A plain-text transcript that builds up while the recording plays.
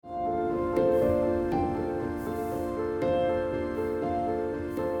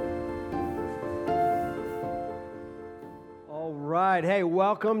right, hey,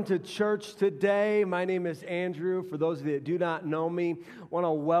 welcome to church today. My name is Andrew. For those of you that do not know me, I want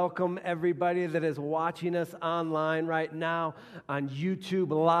to welcome everybody that is watching us online right now on YouTube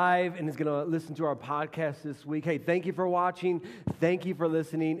Live and is going to listen to our podcast this week. Hey, thank you for watching. Thank you for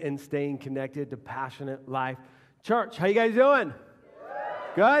listening and staying connected to Passionate Life Church. How you guys doing?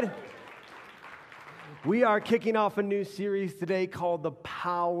 Good? We are kicking off a new series today called The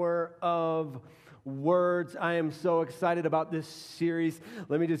Power of Words. I am so excited about this series.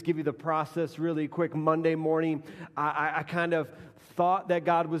 Let me just give you the process really quick. Monday morning, I kind of thought that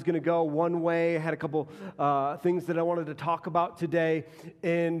God was going to go one way. I had a couple things that I wanted to talk about today,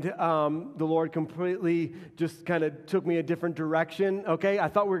 and the Lord completely just kind of took me a different direction, okay? I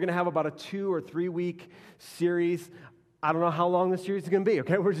thought we were going to have about a 2 or 3 week series. I don't know how long this series is going to be,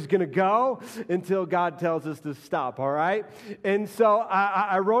 okay? We're just going to go until God tells us to stop, all right? And so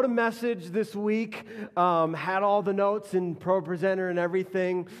I wrote a message this week, had all the notes in ProPresenter and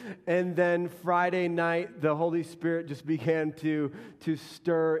everything, and then Friday night, the Holy Spirit just began to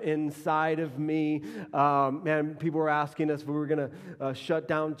stir inside of me. Man, people were asking us if we were going to shut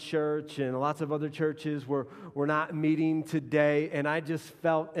down church, and lots of other churches were not meeting today, and I just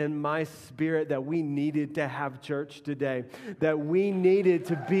felt in my spirit that we needed to have church today. That we needed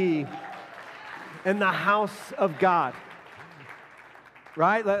to be in the house of God,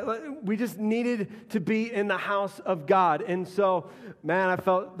 right? We just needed to be in the house of God. And so, man, I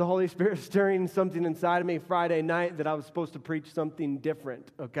felt the Holy Spirit stirring something inside of me Friday night that I was supposed to preach something different,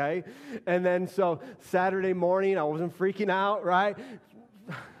 okay? And then so Saturday morning, I wasn't freaking out, right?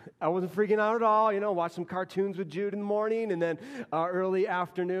 I wasn't freaking out at all, watched some cartoons with Jude in the morning, and then early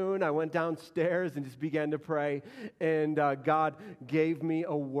afternoon, I went downstairs and just began to pray, and God gave me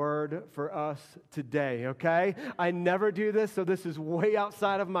a word for us today, okay? I never do this, so this is way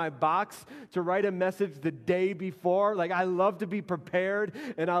outside of my box to write a message the day before. Like, I love to be prepared,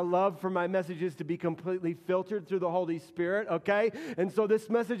 and I love for my messages to be completely filtered through the Holy Spirit, okay? And so this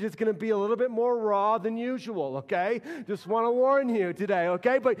message is going to be a little bit more raw than usual, okay? Just want to warn you today,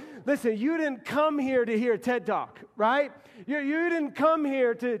 okay? But listen, you didn't come here to hear TED Talk, right? You didn't come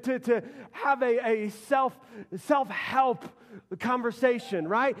here to have a self-help conversation,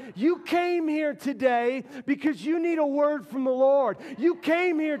 right? You came here today because you need a word from the Lord. You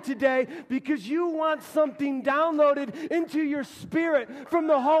came here today because you want something downloaded into your spirit from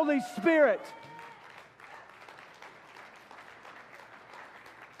the Holy Spirit.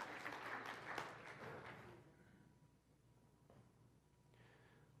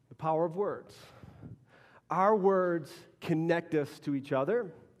 Power of words. Our words connect us to each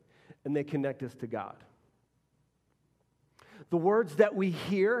other, and they connect us to God. The words that we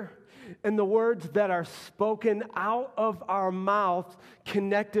hear and the words that are spoken out of our mouth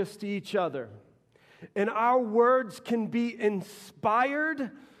connect us to each other. And our words can be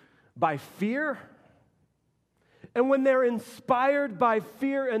inspired by fear. And when they're inspired by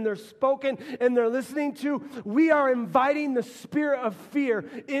fear and they're spoken and they're listening to, we are inviting the spirit of fear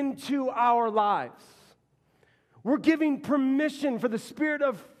into our lives. We're giving permission for the spirit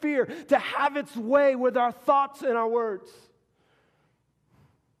of fear to have its way with our thoughts and our words.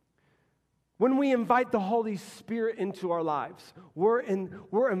 When we invite the Holy Spirit into our lives, we're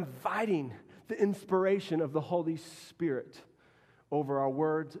inviting the inspiration of the Holy Spirit over our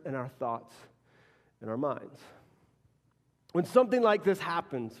words and our thoughts and our minds. When something like this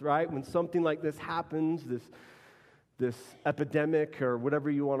happens, right? When something like this happens, this epidemic or whatever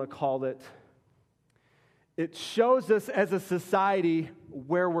you want to call it, it shows us as a society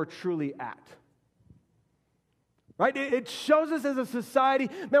where we're truly at. Right? It shows us as a society,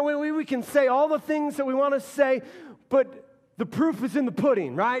 man, we can say all the things that we want to say, but the proof is in the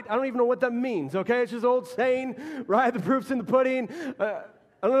pudding, right? I don't even know what that means, okay? It's just an old saying, right? The proof's in the pudding. I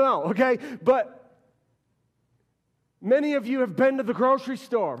don't know, okay? But many of you have been to the grocery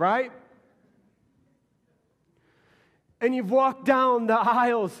store, right? And you've walked down the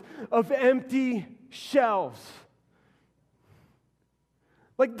aisles of empty shelves.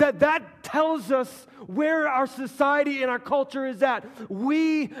 Like that tells us where our society and our culture is at.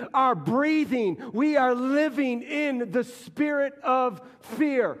 We are breathing. We are living in the spirit of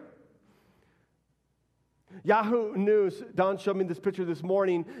fear. Yahoo News, Don showed me this picture this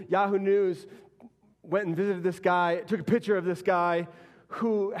morning. Yahoo News went and visited this guy, took a picture of this guy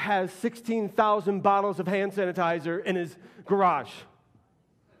who has 16,000 bottles of hand sanitizer in his garage.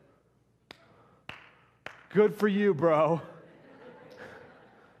 Good for you, bro.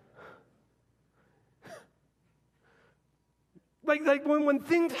 Like when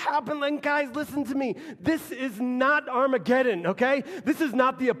things happen, like, guys, listen to me. This is not Armageddon, okay? This is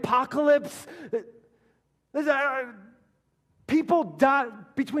not the apocalypse. People die,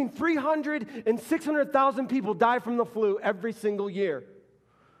 between 300 and 600,000 people die from the flu every single year.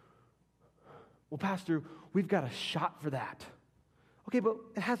 Well, Pastor, we've got a shot for that. Okay, but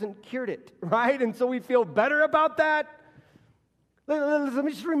it hasn't cured it, right? And so we feel better about that. Let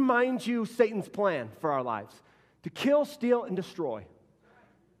me just remind you Satan's plan for our lives: to kill, steal, and destroy.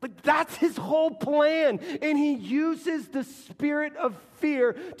 Like, that's his whole plan. And he uses the spirit of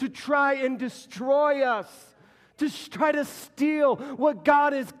fear to try and destroy us, to try to steal what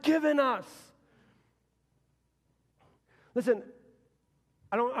God has given us. Listen,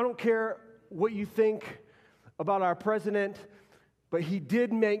 I don't care what you think about our president, but he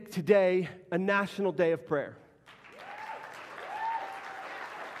did make today a national day of prayer.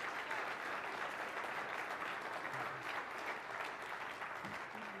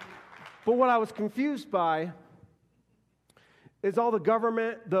 But what I was confused by is all the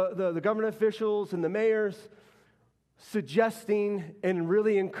government, the government officials and the mayors suggesting and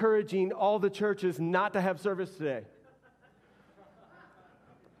really encouraging all the churches not to have service today.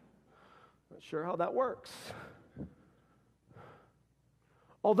 Not sure how that works.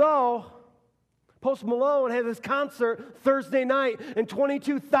 Although Post Malone had his concert Thursday night and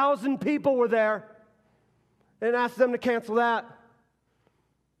 22,000 people were there, and asked them to cancel that.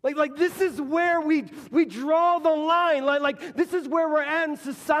 Like this is where we draw the line. Like this is where we're at in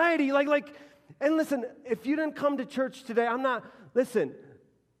society. And listen, if you didn't come to church today, listen,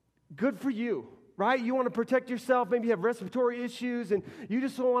 good for you, right? You want to protect yourself. Maybe you have respiratory issues and you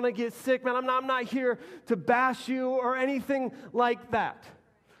just don't want to get sick. Man, I'm not here to bash you or anything like that.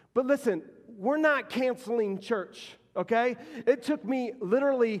 But listen, we're not canceling church, okay? It took me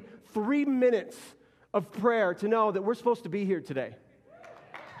literally 3 minutes of prayer to know that we're supposed to be here today.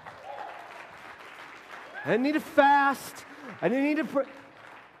 I didn't need to fast. I didn't need to pray.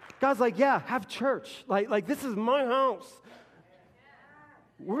 God's like, yeah, have church. Like this is my house.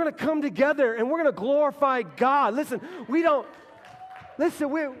 We're going to come together and we're going to glorify God. Listen, we don't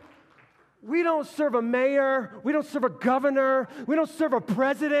serve a mayor. We don't serve a governor. We don't serve a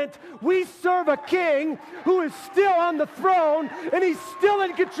president. We serve a king who is still on the throne and he's still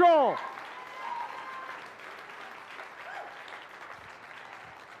in control.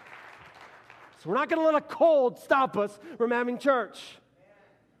 So we're not going to let a cold stop us from having church.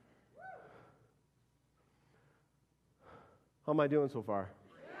 How am I doing so far?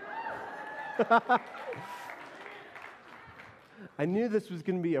 I knew this was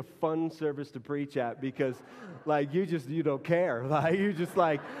going to be a fun service to preach at because, you don't care. You just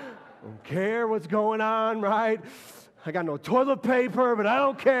don't care what's going on, right? I got no toilet paper, but I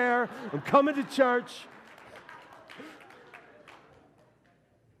don't care. I'm coming to church.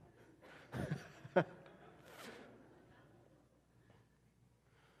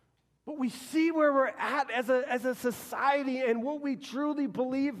 But we see where we're at as a society and what we truly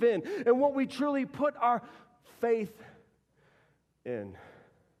believe in and what we truly put our faith in.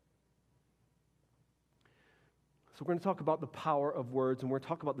 So we're going to talk about the power of words, and we're going to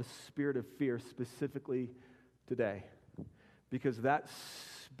talk about the spirit of fear specifically today, because that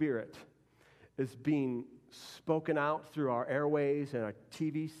spirit is being spoken out through our airways and our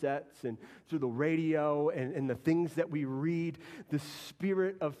TV sets and through the radio and the things that we read. The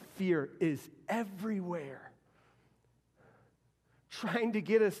spirit of fear is everywhere, trying to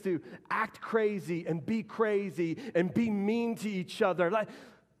get us to act crazy and be mean to each other.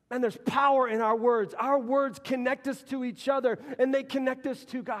 And there's power in our words. Our words connect us to each other, and they connect us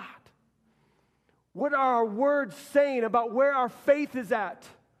to God. What are our words saying about where our faith is at?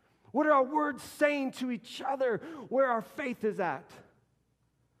 What are our words saying to each other where our faith is at?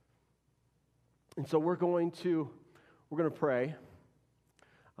 And so we're going to pray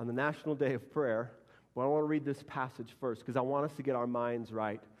on the National Day of Prayer. But I want to read this passage first because I want us to get our minds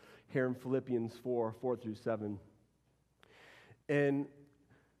right here in Philippians 4:4-7. And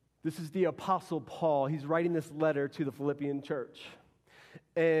this is the Apostle Paul. He's writing this letter to the Philippian church.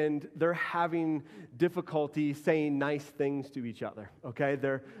 And they're having difficulty saying nice things to each other, okay?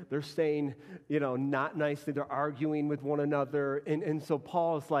 They're saying, not nice things. They're arguing with one another. And so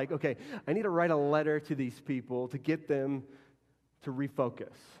Paul is like, okay, I need to write a letter to these people to get them to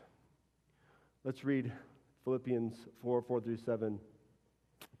refocus. Let's read Philippians 4:4-7.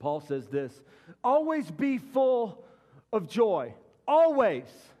 Paul says this: always be full of joy. Always.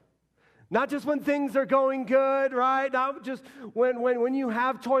 Not just when things are going good, right? Not just when you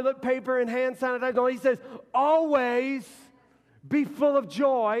have toilet paper and hand sanitizer. No, he says, always be full of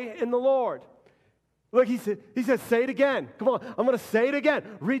joy in the Lord. Look, he says, say it again. Come on, I'm going to say it again.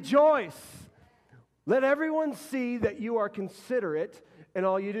 Rejoice. Let everyone see that you are considerate in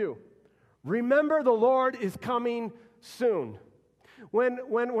all you do. Remember, the Lord is coming soon.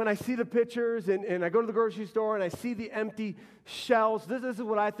 When I see the pictures and I go to the grocery store and I see the empty shelves, this is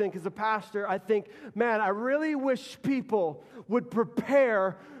what I think as a pastor. I think, man, I really wish people would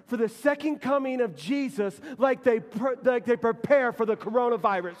prepare for the second coming of Jesus like they prepare for the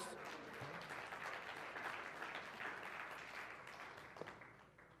coronavirus.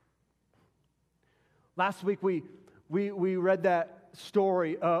 Last week we read that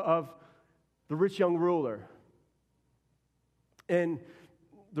story of the rich young ruler. And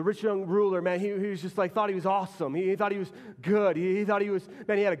the rich young ruler, man, he was just like, thought he was awesome. He thought he was good. He thought he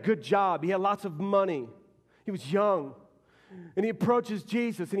had a good job. He had lots of money. He was young. And he approaches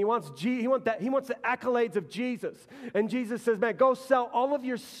Jesus, and he wants the accolades of Jesus. And Jesus says, man, go sell all of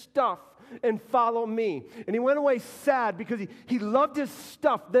your stuff and follow me. And he went away sad because he loved his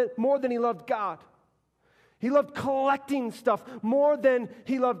stuff more than he loved God. He loved collecting stuff more than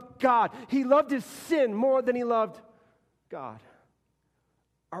he loved God. He loved his sin more than he loved God.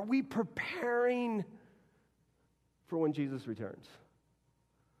 Are we preparing for when Jesus returns?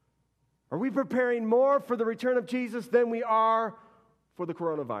 Are we preparing more for the return of Jesus than we are for the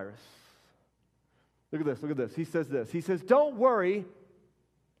coronavirus? Look at this. He says this. He says, don't worry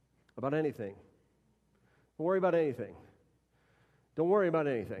about anything. Don't worry about anything. Don't worry about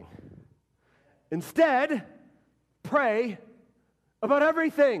anything. Instead, pray about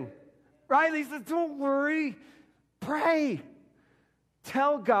everything. Right? He says, don't worry. Pray.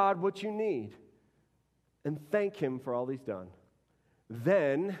 Tell God what you need and thank Him for all He's done.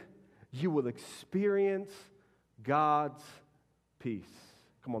 Then you will experience God's peace.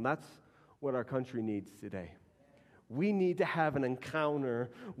 Come on, that's what our country needs today. We need to have an encounter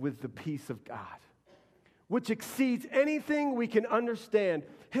with the peace of God, which exceeds anything we can understand.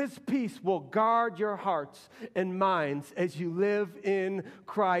 His peace will guard your hearts and minds as you live in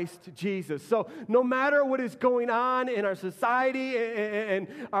Christ Jesus. So no matter what is going on in our society and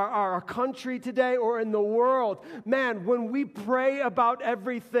our country today or in the world, man, when we pray about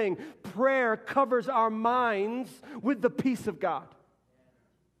everything, prayer covers our minds with the peace of God.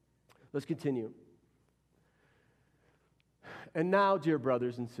 Let's continue. And now, dear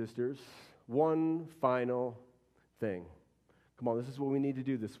brothers and sisters, one final thing. Come on, this is what we need to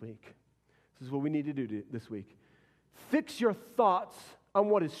do this week. This is what we need to do this week. Fix your thoughts on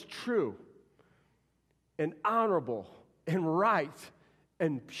what is true and honorable and right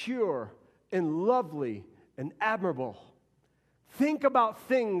and pure and lovely and admirable. Think about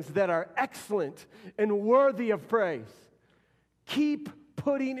things that are excellent and worthy of praise. Keep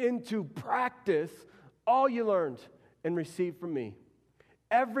putting into practice all you learned and received from me.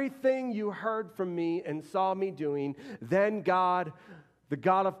 Everything you heard from me and saw me doing, then God, the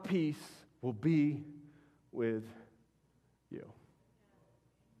God of peace, will be with you.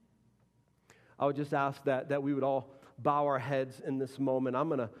 I would just ask that we would all bow our heads in this moment. I'm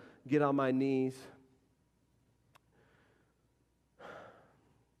going to get on my knees.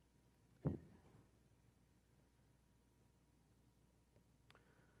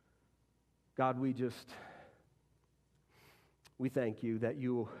 God, we thank you that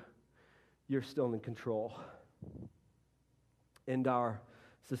you're still in control. And our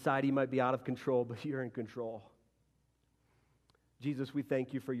society might be out of control, but you're in control. Jesus, we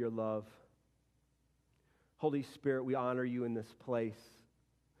thank you for your love. Holy Spirit, we honor you in this place.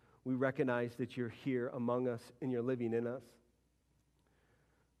 We recognize that you're here among us and you're living in us.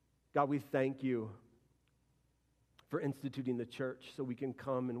 God, we thank you for instituting the church so we can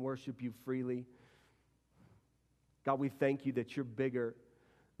come and worship you freely. God, we thank you that you're bigger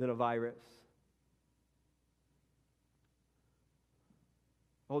than a virus.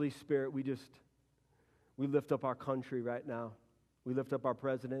 Holy Spirit, we lift up our country right now. We lift up our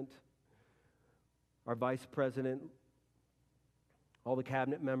president, our vice president, all the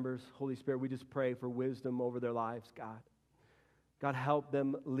cabinet members. Holy Spirit, we just pray for wisdom over their lives, God. God, help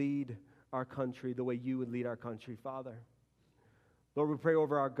them lead our country the way you would lead our country, Father. Lord, we pray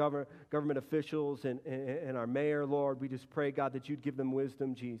over our government officials and our mayor, Lord. We just pray, God, that you'd give them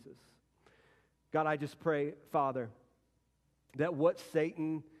wisdom, Jesus. God, I just pray, Father, that what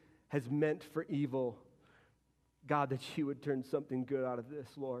Satan has meant for evil, God, that you would turn something good out of this,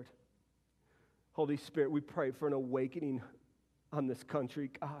 Lord. Holy Spirit, we pray for an awakening on this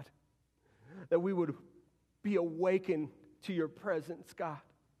country, God, that we would be awakened to your presence, God.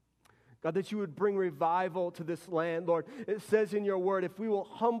 God, that you would bring revival to this land, Lord. It says in your word, if we will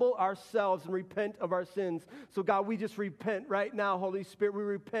humble ourselves and repent of our sins. So, God, we just repent right now, Holy Spirit. We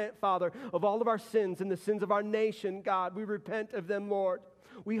repent, Father, of all of our sins and the sins of our nation, God. We repent of them, Lord.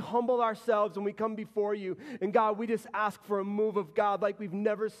 We humble ourselves and we come before you. And, God, we just ask for a move of God like we've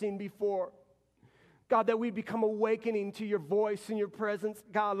never seen before. God, that we become awakening to your voice and your presence,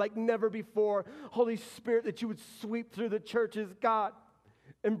 God, like never before. Holy Spirit, that you would sweep through the churches, God,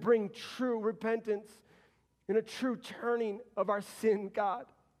 and bring true repentance and a true turning of our sin, God.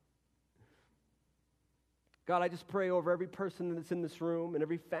 God, I just pray over every person that's in this room and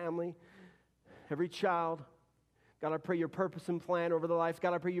every family, every child. God, I pray your purpose and plan over their lives.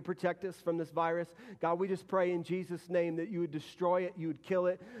 God, I pray you protect us from this virus. God, we just pray in Jesus' name that you would destroy it, you would kill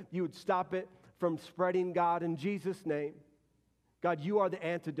it, you would stop it from spreading, God, in Jesus' name. God, you are the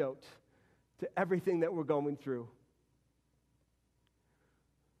antidote to everything that we're going through.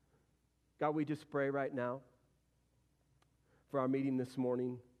 God, we just pray right now for our meeting this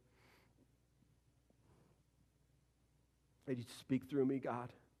morning. That you speak through me,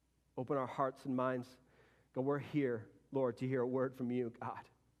 God. Open our hearts and minds. God, we're here, Lord, to hear a word from you, God.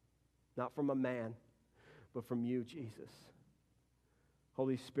 Not from a man, but from you, Jesus.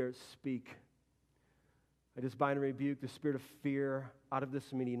 Holy Spirit, speak. I just bind and rebuke the spirit of fear out of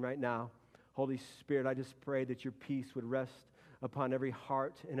this meeting right now. Holy Spirit, I just pray that your peace would rest upon every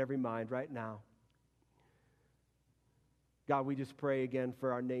heart and every mind right now. God, we just pray again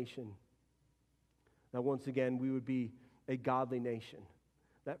for our nation. That once again we would be a godly nation.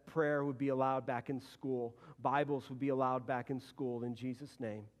 That prayer would be allowed back in school. Bibles would be allowed back in school in Jesus'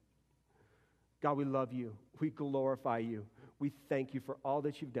 name. God, we love you. We glorify you. We thank you for all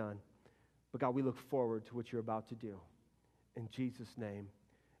that you've done. But God, we look forward to what you're about to do. In Jesus' name.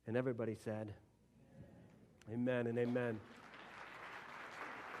 And everybody said, amen and amen.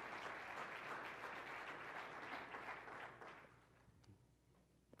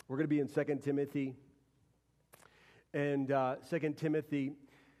 We're going to be in 2 Timothy. And 2 Timothy,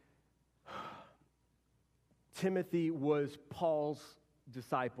 Timothy was Paul's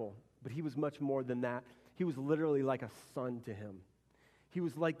disciple, but he was much more than that. He was literally like a son to him. He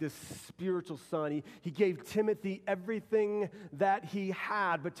was like this spiritual son. He gave Timothy everything that he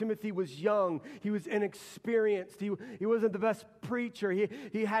had, but Timothy was young. He was inexperienced. He wasn't the best preacher.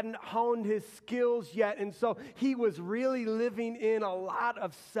 He hadn't honed his skills yet, and so he was really living in a lot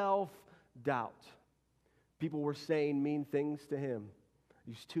of self-doubt. People were saying mean things to him.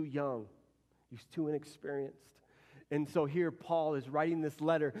 He's too young. He's too inexperienced. And so here Paul is writing this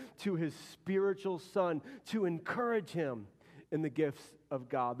letter to his spiritual son to encourage him in the gifts of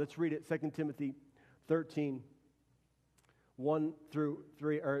God. Let's read it, 2 Timothy 13, 1 through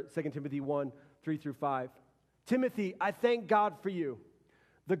 3, or 2 Timothy 1, 3 through 5. Timothy, I thank God for you,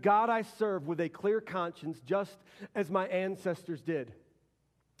 the God I serve with a clear conscience, just as my ancestors did.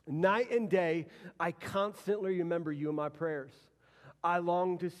 Night and day, I constantly remember you in my prayers. I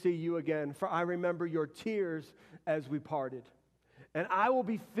long to see you again, for I remember your tears as we parted. And I will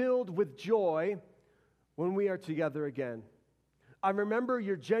be filled with joy when we are together again. I remember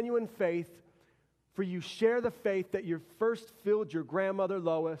your genuine faith, for you share the faith that you first filled your grandmother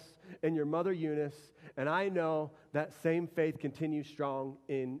Lois and your mother Eunice, and I know that same faith continues strong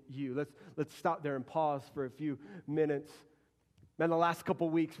in you. Let's stop there and pause for a few minutes. Man, the last couple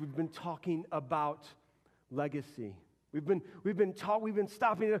weeks we've been talking about legacy. We've been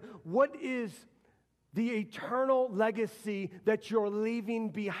stopping. What is the eternal legacy that you're leaving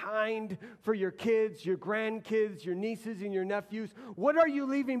behind for your kids, your grandkids, your nieces, and your nephews? What are you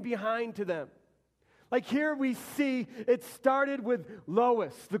leaving behind to them? Like here we see it started with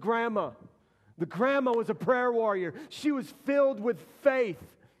Lois, the grandma. The grandma was a prayer warrior. She was filled with faith.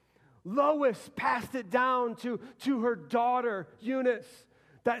 Lois passed it down to her daughter, Eunice,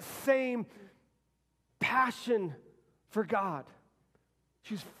 that same passion for God.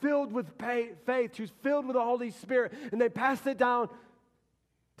 She was filled with faith. She was filled with the Holy Spirit. And they passed it down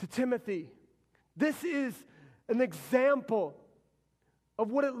to Timothy. This is an example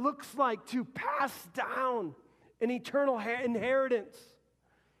of what it looks like to pass down an eternal inheritance.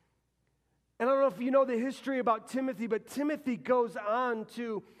 And I don't know if you know the history about Timothy, but Timothy goes on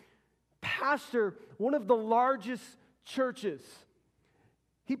to pastor one of the largest churches.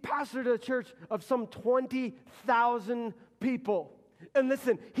 He pastored a church of some 20,000 people. And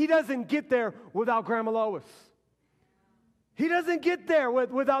listen, he doesn't get there without Grandma Lois. He doesn't get there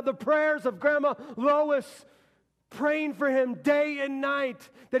without the prayers of Grandma Lois praying for him day and night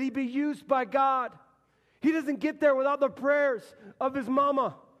that he be used by God. He doesn't get there without the prayers of his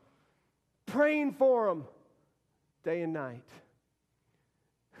mama praying for him day and night.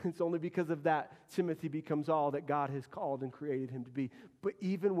 It's only because of that Timothy becomes all that God has called and created him to be. But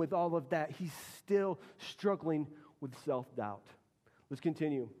even with all of that, he's still struggling with self-doubt. Let's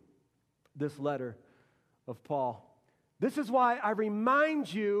continue this letter of Paul. This is why I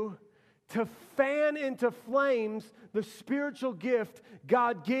remind you to fan into flames the spiritual gift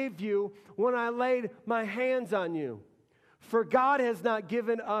God gave you when I laid my hands on you. For God has not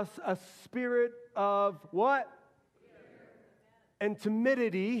given us a spirit of what? And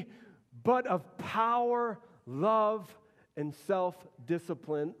timidity, but of power, love, and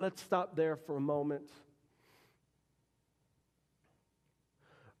self-discipline. Let's stop there for a moment.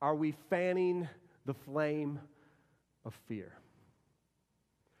 Are we fanning the flame of fear?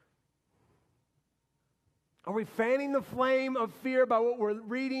 Are we fanning the flame of fear by what we're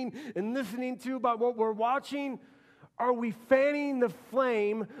reading and listening to, by what we're watching? Are we fanning the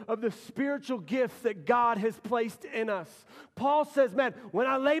flame of the spiritual gifts that God has placed in us? Paul says, man, when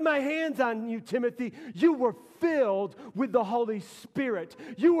I laid my hands on you, Timothy, you were filled with the Holy Spirit.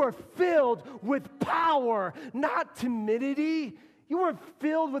 You were filled with power, not timidity. You weren't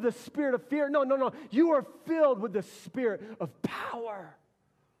filled with the spirit of fear. No. You were filled with the spirit of power.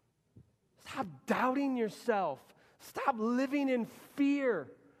 Stop doubting yourself. Stop living in fear.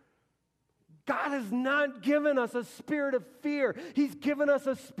 God has not given us a spirit of fear. He's given us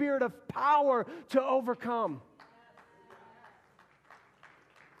a spirit of power to overcome.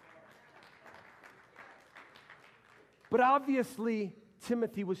 But obviously,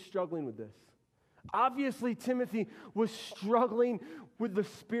 Timothy was struggling with this. Obviously, Timothy was struggling with the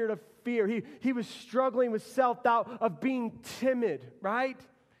spirit of fear. He was struggling with self-doubt of being timid, right?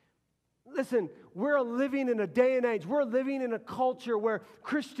 Listen, we're living in a day and age, we're living in a culture where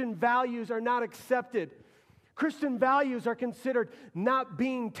Christian values are not accepted. Christian values are considered not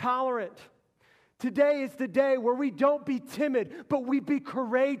being tolerant. Today is the day where we don't be timid, but we be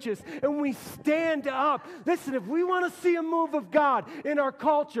courageous and we stand up. Listen, if we want to see a move of God in our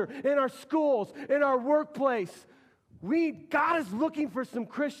culture, in our schools, in our workplace, God is looking for some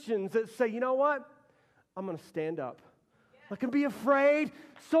Christians that say, you know what? I'm going to stand up. I can be afraid,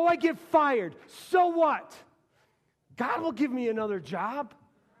 so I get fired. So what? God will give me another job.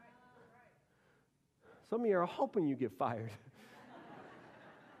 Some of you are hoping you get fired.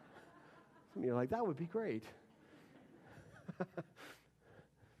 Some of you are like, that would be great.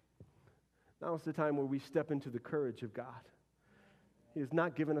 Now is the time where we step into the courage of God. He has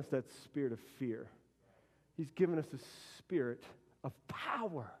not given us that spirit of fear. He's given us a spirit of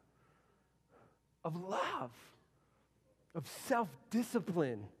power, of love, of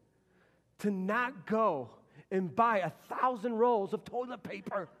self-discipline, to not go and buy 1,000 rolls of toilet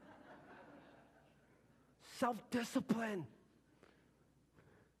paper. Self-discipline.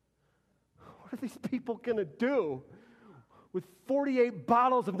 What are these people going to do with 48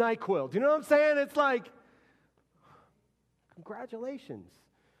 bottles of NyQuil? Do you know what I'm saying? It's like, congratulations.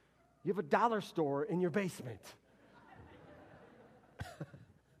 You have a dollar store in your basement.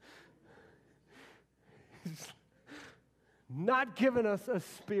 Not given us a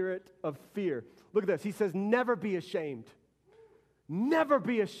spirit of fear. Look at this. He says, never be ashamed. Never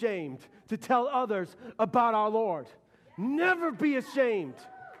be ashamed to tell others about our Lord. Never be ashamed.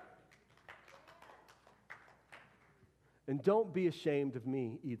 And don't be ashamed of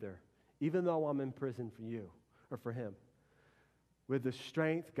me either, even though I'm in prison for you or for him. With the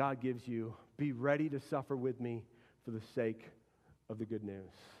strength God gives you, be ready to suffer with me for the sake of the good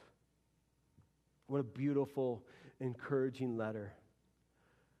news. What a beautiful, encouraging letter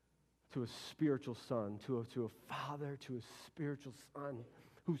to a spiritual son, to a father, to a spiritual son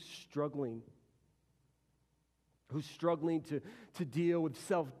who's struggling to deal with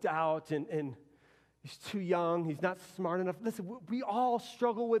self-doubt and he's too young, he's not smart enough. Listen, we all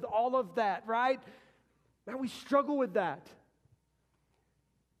struggle with all of that, right? Man, we struggle with that.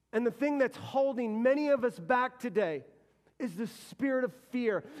 And the thing that's holding many of us back today is the spirit of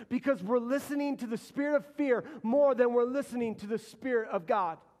fear, because we're listening to the spirit of fear more than we're listening to the Spirit of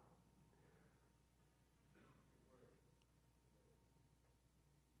God.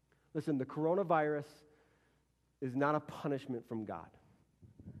 Listen, the coronavirus is not a punishment from God.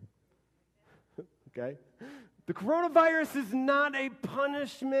 Okay? The coronavirus is not a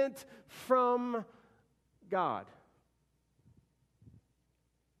punishment from God.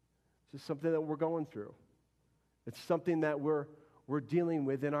 It's just something that we're going through. It's something that we're dealing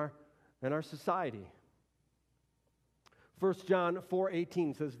with in our society. 1 John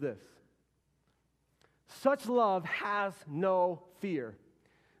 4:18 says this: such love has no fear,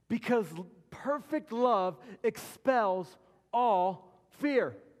 because perfect love expels all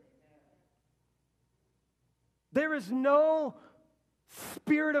fear. There is no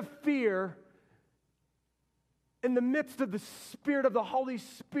spirit of fear in the midst of the Spirit of the Holy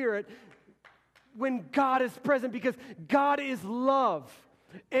Spirit when God is present, because God is love.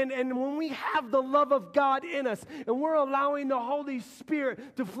 And when we have the love of God in us and we're allowing the Holy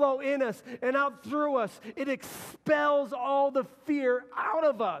Spirit to flow in us and out through us, it expels all the fear out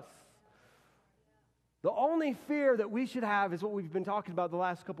of us. The only fear that we should have is what we've been talking about the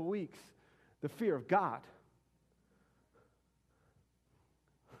last couple weeks, the fear of God.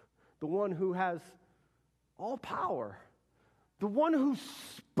 The one who has all power. The one who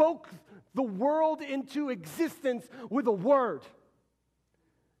spoke the world into existence with a word.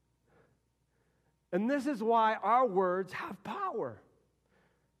 And this is why our words have power.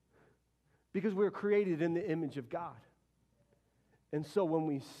 Because we're created in the image of God. And so when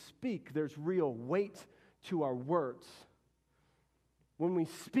we speak, there's real weight to our words. When we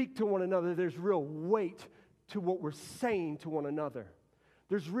speak to one another, there's real weight to what we're saying to one another.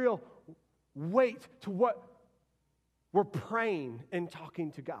 There's real weight to what we're praying and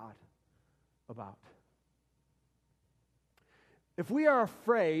talking to God about. If we are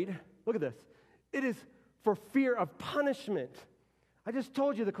afraid, look at this, it is for fear of punishment. I just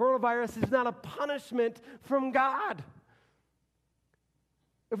told you the coronavirus is not a punishment from God.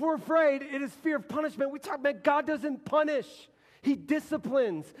 If we're afraid, it is fear of punishment. We talk about God doesn't punish. He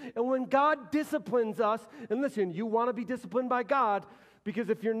disciplines. And when God disciplines us, and listen, you want to be disciplined by God, because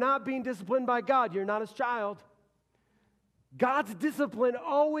if you're not being disciplined by God, you're not His child. God's discipline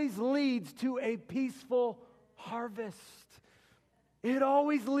always leads to a peaceful harvest. It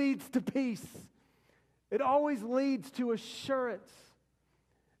always leads to peace. It always leads to assurance.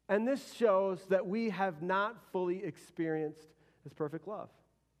 And this shows that we have not fully experienced His perfect love.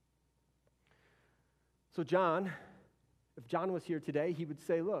 So John, if John was here today, he would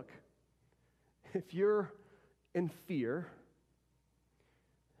say, look, if you're in fear,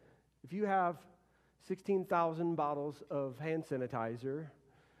 if you have 16,000 bottles of hand sanitizer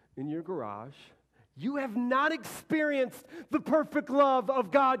in your garage, you have not experienced the perfect love of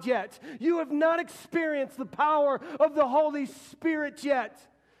God yet. You have not experienced the power of the Holy Spirit yet.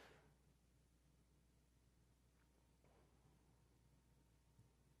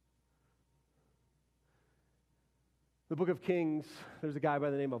 The book of Kings, there's a guy by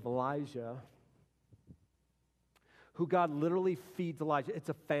the name of Elijah who God literally feeds Elijah. It's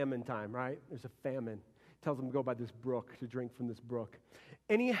a famine time, right? There's a famine. He tells him to go by this brook, to drink from this brook.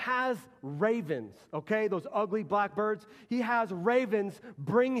 And he has ravens, okay? Those ugly blackbirds. He has ravens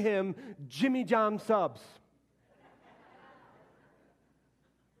bring him Jimmy John subs.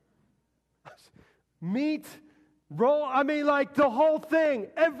 Meat, roll, like the whole thing,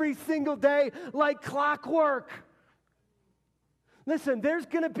 every single day, like clockwork. Listen, there's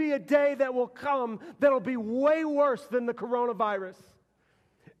going to be a day that will come that'll be way worse than the coronavirus.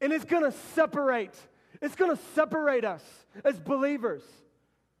 And it's going to separate. It's going to separate us as believers.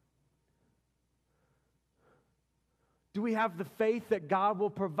 Do we have the faith that God will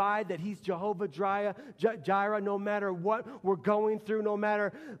provide, that He's Jehovah Jireh, no matter what we're going through, no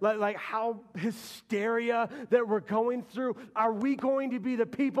matter like how hysteria that we're going through? Are we going to be the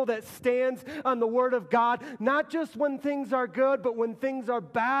people that stands on the Word of God, not just when things are good, but when things are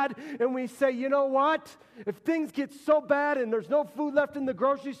bad, and we say, you know what? If things get so bad and there's no food left in the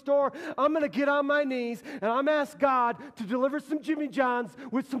grocery store, I'm going to get on my knees and I'm going to ask God to deliver some Jimmy Johns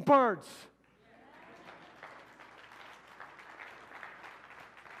with some birds.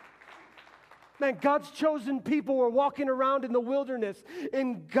 Man, God's chosen people were walking around in the wilderness,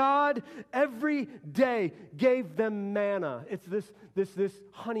 and God every day gave them manna. It's this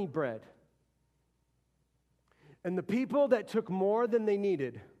honey bread. And the people that took more than they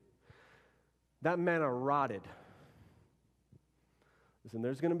needed, that manna rotted. Listen,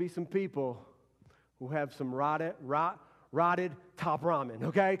 there's going to be some people who have some rotted top ramen,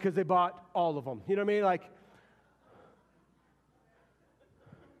 okay? Because they bought all of them. You know what I mean?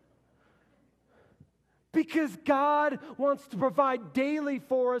 Because God wants to provide daily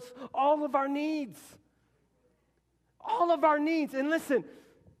for us all of our needs. All of our needs. And listen,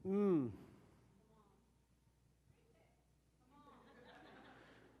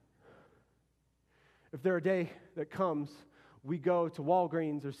 if there a day that comes, we go to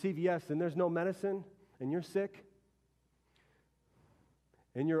Walgreens or CVS and there's no medicine and you're sick,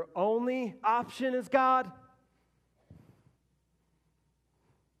 and your only option is God,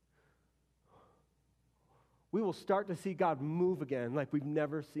 we will start to see God move again like we've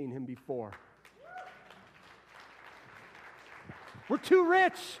never seen Him before. We're too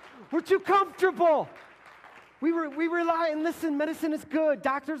rich. We're too comfortable. We rely, and listen, medicine is good.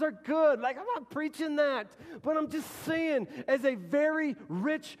 Doctors are good. I'm not preaching that. But I'm just saying, as a very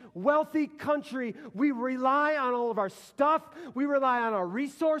rich, wealthy country, we rely on all of our stuff. We rely on our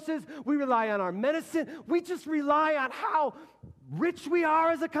resources. We rely on our medicine. We just rely on how rich we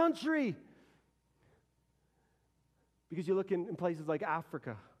are as a country. Because you look in places like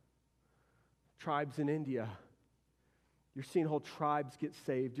Africa, tribes in India, you're seeing whole tribes get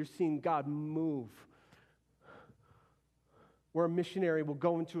saved. You're seeing God move. Where a missionary will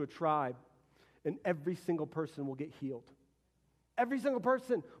go into a tribe and every single person will get healed. Every single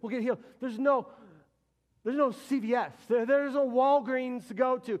person will get healed. There's no CVS. There's no Walgreens to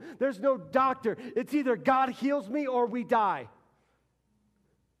go to. There's no doctor. It's either God heals me or we die.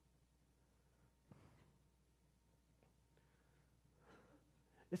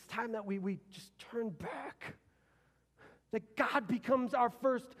 It's time that we just turn back. That God becomes our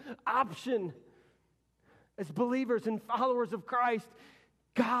first option. As believers and followers of Christ,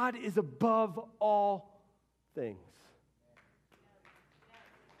 God is above all things.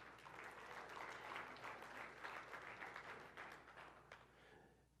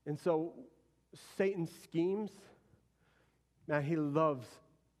 And so Satan schemes. Man, he loves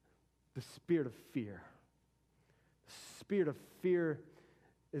the spirit of fear. The spirit of fear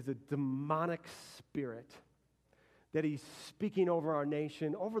is a demonic spirit that he's speaking over our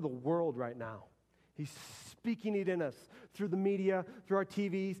nation, over the world right now. He's speaking it in us through the media, through our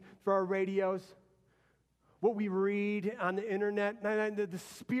TVs, through our radios, what we read on the internet. The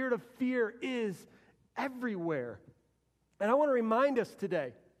spirit of fear is everywhere. And I want to remind us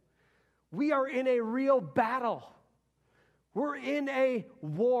today, we are in a real battle. We're in a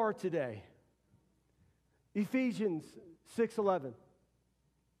war today. Ephesians 6:11.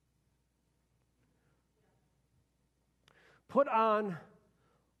 Put on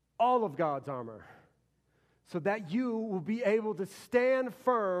all of God's armor so that you will be able to stand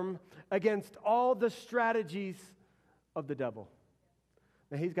firm against all the strategies of the devil.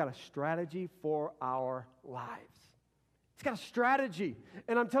 Now, he's got a strategy for our lives. He's got a strategy.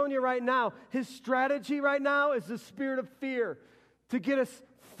 And I'm telling you right now, his strategy right now is the spirit of fear to get us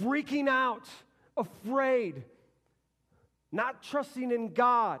freaking out, afraid, not trusting in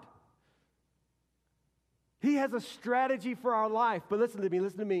God. He has a strategy for our life. But listen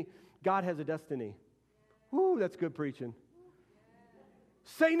to me. God has a destiny. Woo, that's good preaching.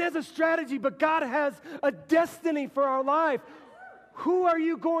 Satan has a strategy, but God has a destiny for our life. Who are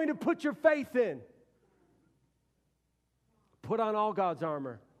you going to put your faith in? Put on all God's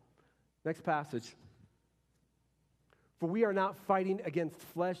armor. Next passage. For we are not fighting against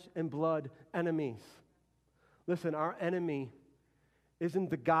flesh and blood enemies. Listen, our enemy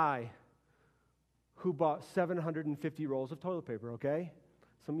isn't the guy who bought 750 rolls of toilet paper, okay?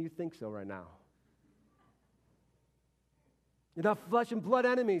 Some of you think so right now. You're not flesh and blood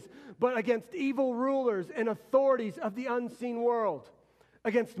enemies, but against evil rulers and authorities of the unseen world,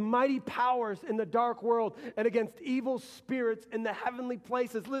 against mighty powers in the dark world, and against evil spirits in the heavenly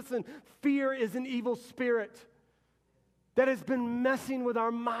places. Listen, fear is an evil spirit that has been messing with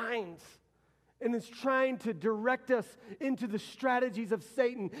our minds and is trying to direct us into the strategies of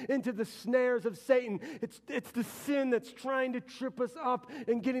Satan, into the snares of Satan. It's the sin that's trying to trip us up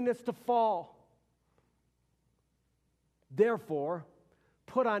and getting us to fall. Therefore,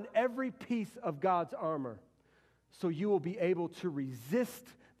 put on every piece of God's armor so you will be able to resist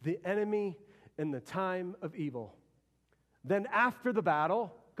the enemy in the time of evil. Then after the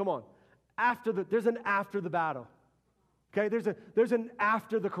battle, come on, there's an after the battle. Okay, there's an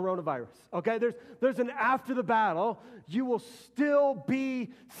after the coronavirus. Okay, there's an after the battle. You will still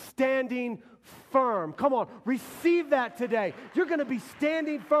be standing firm. Come on, receive that today. You're going to be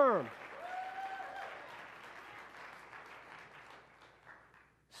standing firm.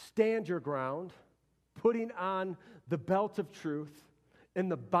 Stand your ground, putting on the belt of truth and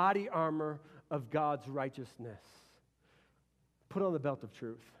the body armor of God's righteousness. Put on the belt of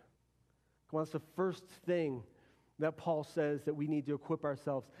truth. Come on, that's the first thing that Paul says that we need to equip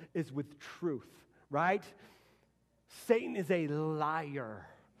ourselves is with truth, right? Satan is a liar,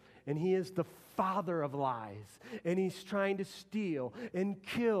 and he is the father of lies, and he's trying to steal and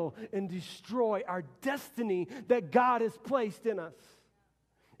kill and destroy our destiny that God has placed in us.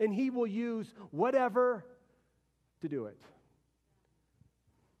 And he will use whatever to do it.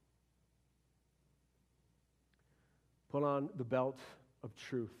 Put on the belt of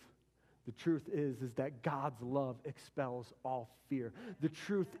truth. The truth is that God's love expels all fear. The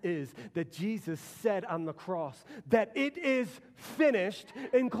truth is that Jesus said on the cross that it is finished,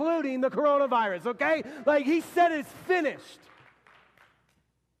 including the coronavirus, okay? Like he said it's finished.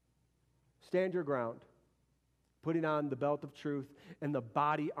 Stand your ground, putting on the belt of truth and the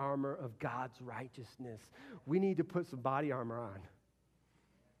body armor of God's righteousness. We need to put some body armor on.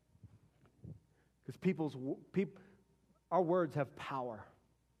 Because our words have power.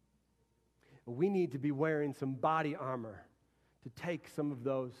 We need to be wearing some body armor to take some of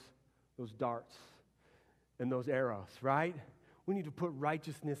those darts and those arrows, right? We need to put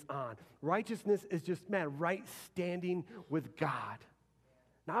righteousness on. Righteousness is just, right standing with God.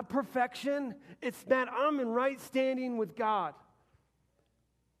 Not perfection. It's, I'm in right standing with God.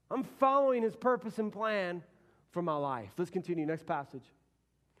 I'm following His purpose and plan for my life. Let's continue. Next passage.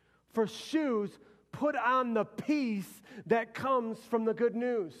 For shoes, put on the peace that comes from the good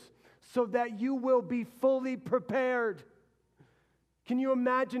news, so that you will be fully prepared. Can you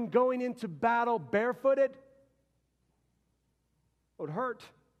imagine going into battle barefooted? It would hurt.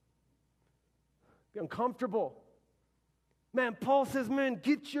 Be uncomfortable. Man, Paul says,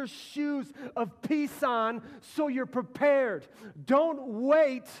 get your shoes of peace on so you're prepared. Don't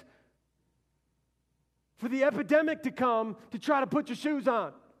wait for the epidemic to come to try to put your shoes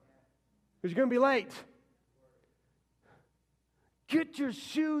on, because you're going to be late. Get your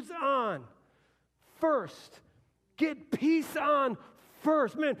shoes on first. Get peace on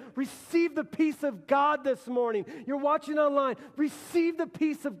first. Receive the peace of God this morning. You're watching online. Receive the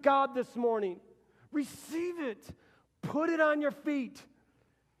peace of God this morning. Receive it. Put it on your feet,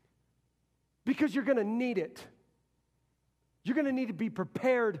 because you're going to need it. You're going to need to be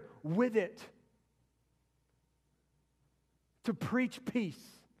prepared with it to preach peace.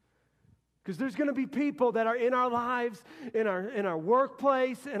 Because there's going to be people that are in our lives, in our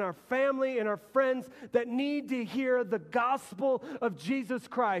workplace, in our family, in our friends, that need to hear the gospel of Jesus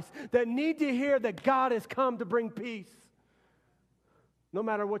Christ, that need to hear that God has come to bring peace, no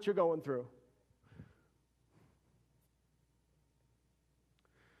matter what you're going through.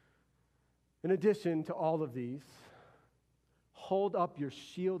 In addition to all of these, hold up your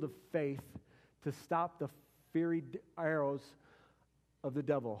shield of faith to stop the fiery arrows of the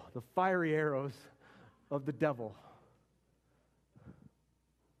devil, the fiery arrows of the devil.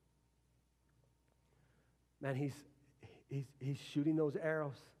 Man, he's shooting those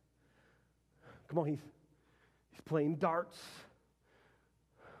arrows. Come on, he's playing darts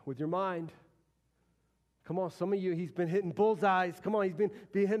with your mind. Come on, some of you, he's been hitting bullseyes. Come on, he's been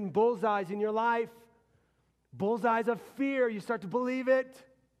hitting bullseyes in your life. Bullseyes of fear. You start to believe it.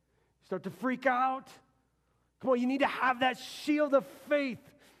 You start to freak out. Come on, you need to have that shield of faith,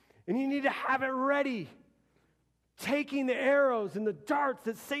 and you need to have it ready. Taking the arrows and the darts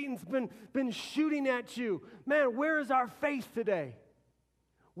that Satan's been shooting at you. Man, where is our faith today?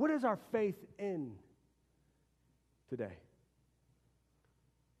 What is our faith in today?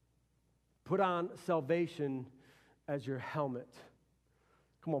 Put on salvation as your helmet.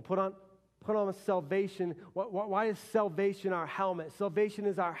 Come on, put on a salvation. Why is salvation our helmet? Salvation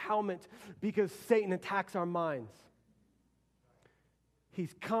is our helmet because Satan attacks our minds.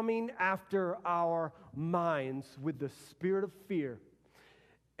 He's coming after our minds with the spirit of fear.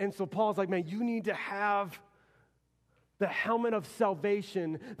 And so Paul's like, man, you need to have the helmet of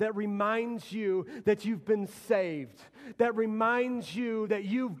salvation that reminds you that you've been saved, that reminds you that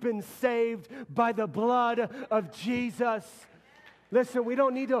you've been saved by the blood of Jesus. Listen, we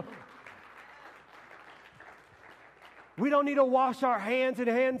don't need to wash our hands in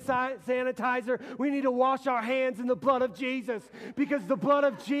hand sanitizer. We need to wash our hands in the blood of Jesus, because the blood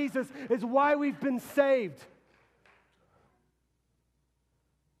of Jesus is why we've been saved.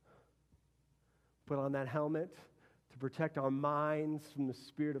 Put on that helmet to protect our minds from the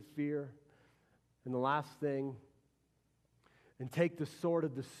spirit of fear. And the last thing, and take the sword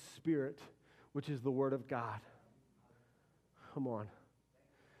of the Spirit, which is the Word of God. Come on.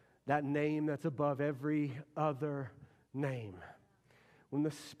 That name that's above every other name. When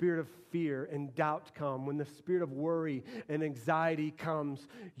the spirit of fear and doubt come, when the spirit of worry and anxiety comes,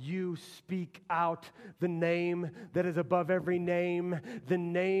 you speak out the name that is above every name. The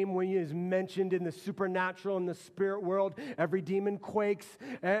name, when it is mentioned in the supernatural and the spirit world, every demon quakes,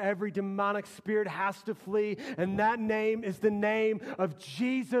 every demonic spirit has to flee, and that name is the name of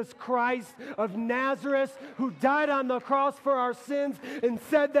Jesus Christ of Nazareth, who died on the cross for our sins and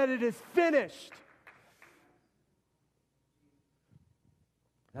said that it is finished.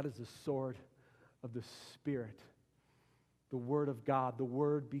 That is the sword of the Spirit, the Word of God. The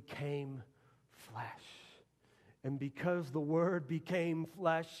Word became flesh. And because the Word became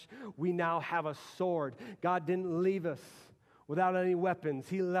flesh, we now have a sword. God didn't leave us without any weapons.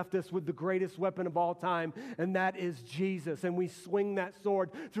 He left us with the greatest weapon of all time, and that is Jesus. And we swing that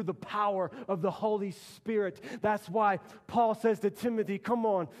sword through the power of the Holy Spirit. That's why Paul says to Timothy, come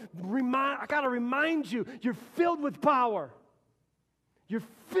on, I got to remind you, you're filled with power. You're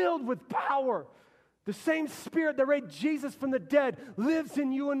filled with power. The same Spirit that raised Jesus from the dead lives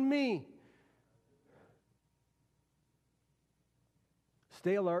in you and me.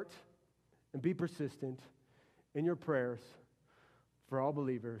 Stay alert and be persistent in your prayers for all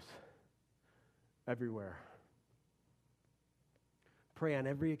believers everywhere. Pray on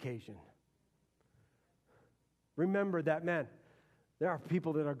every occasion. Remember that, man, there are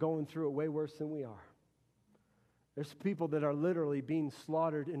people that are going through it way worse than we are. There's people that are literally being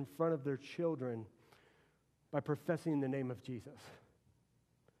slaughtered in front of their children by professing the name of Jesus.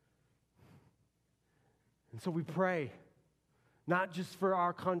 And so we pray, not just for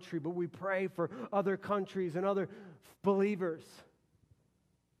our country, but we pray for other countries and other believers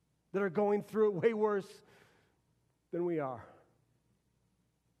that are going through it way worse than we are.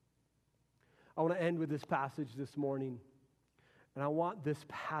 I want to end with this passage this morning, and I want this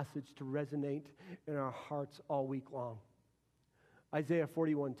passage to resonate in our hearts all week long. Isaiah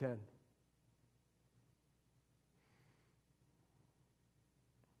 41:10.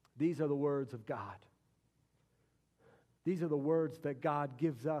 These are the words of God. These are the words that God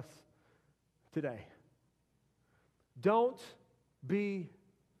gives us today. Don't be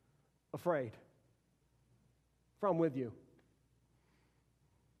afraid, for I'm with you.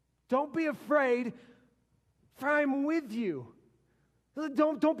 Don't be afraid, for I'm with you.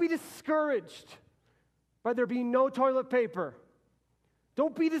 Don't be discouraged by there being no toilet paper.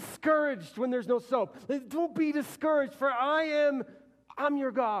 Don't be discouraged when there's no soap. Don't be discouraged, for I'm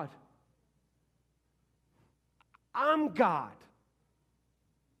your God. I'm God.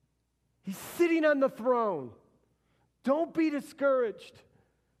 He's sitting on the throne. Don't be discouraged.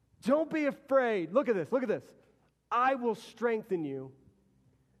 Don't be afraid. Look at this. Look at this. I will strengthen you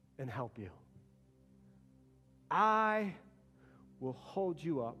and help you. I will hold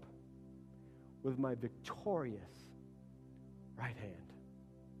you up with my victorious right hand.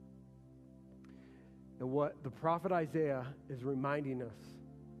 And what the prophet Isaiah is reminding us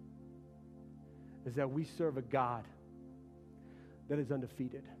is that we serve a God that is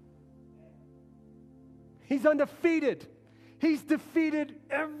undefeated. He's undefeated. He's defeated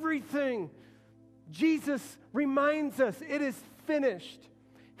everything. Jesus reminds us it is finished.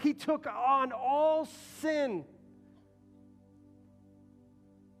 He took on all sin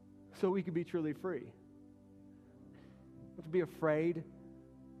so we could be truly free. Not to be afraid.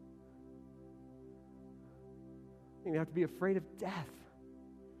 You have to be afraid of death.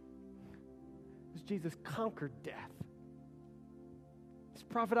 Because Jesus conquered death. This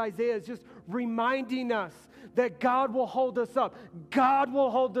prophet Isaiah is just reminding us that God will hold us up. God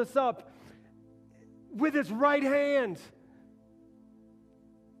will hold us up with his right hand.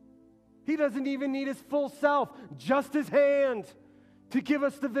 He doesn't even need his full self, just his hand to give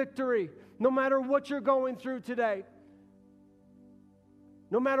us the victory, no matter what you're going through today.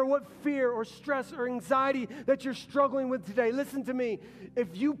 No matter what fear or stress or anxiety that you're struggling with today, listen to me.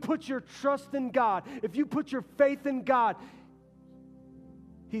 If you put your trust in God, if you put your faith in God,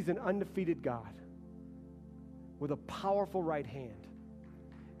 he's an undefeated God with a powerful right hand.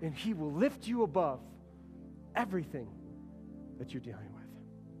 And he will lift you above everything that you're dealing with.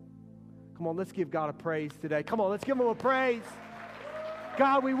 Come on, let's give God a praise today. Come on, let's give him a praise.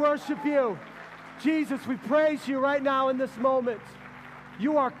 God, we worship you. Jesus, we praise you right now in this moment.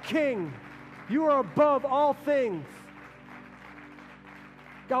 You are King. You are above all things.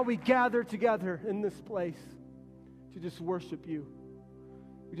 God, we gather together in this place to just worship you.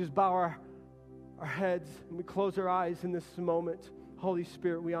 We just bow our heads and we close our eyes in this moment. Holy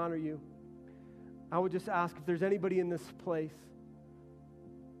Spirit, we honor you. I would just ask if there's anybody in this place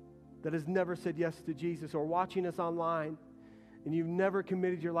that has never said yes to Jesus or watching us online and you've never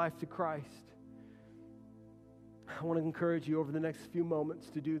committed your life to Christ. I want to encourage you over the next few moments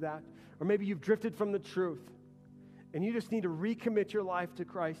to do that. Or maybe you've drifted from the truth and you just need to recommit your life to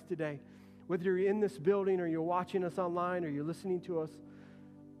Christ today. Whether you're in this building or you're watching us online or you're listening to us,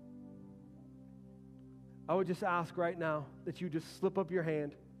 I would just ask right now that you just slip up your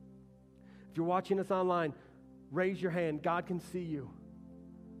hand. If you're watching us online, raise your hand. God can see you.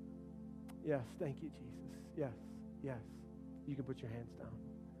 Yes, thank you, Jesus. Yes, yes. You can put your hands down.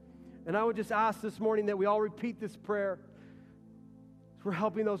 And I would just ask this morning that we all repeat this prayer. We're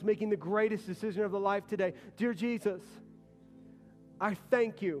helping those making the greatest decision of their life today. Dear Jesus, I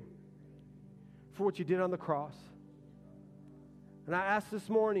thank you for what you did on the cross. And I ask this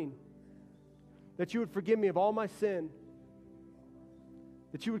morning that you would forgive me of all my sin,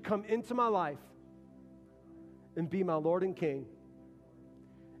 that you would come into my life and be my Lord and King.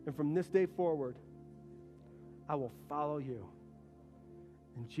 And from this day forward, I will follow you.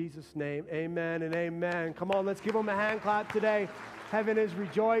 In Jesus' name, amen and amen. Come on, let's give them a hand clap today. Heaven is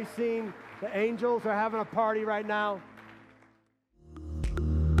rejoicing. The angels are having a party right now.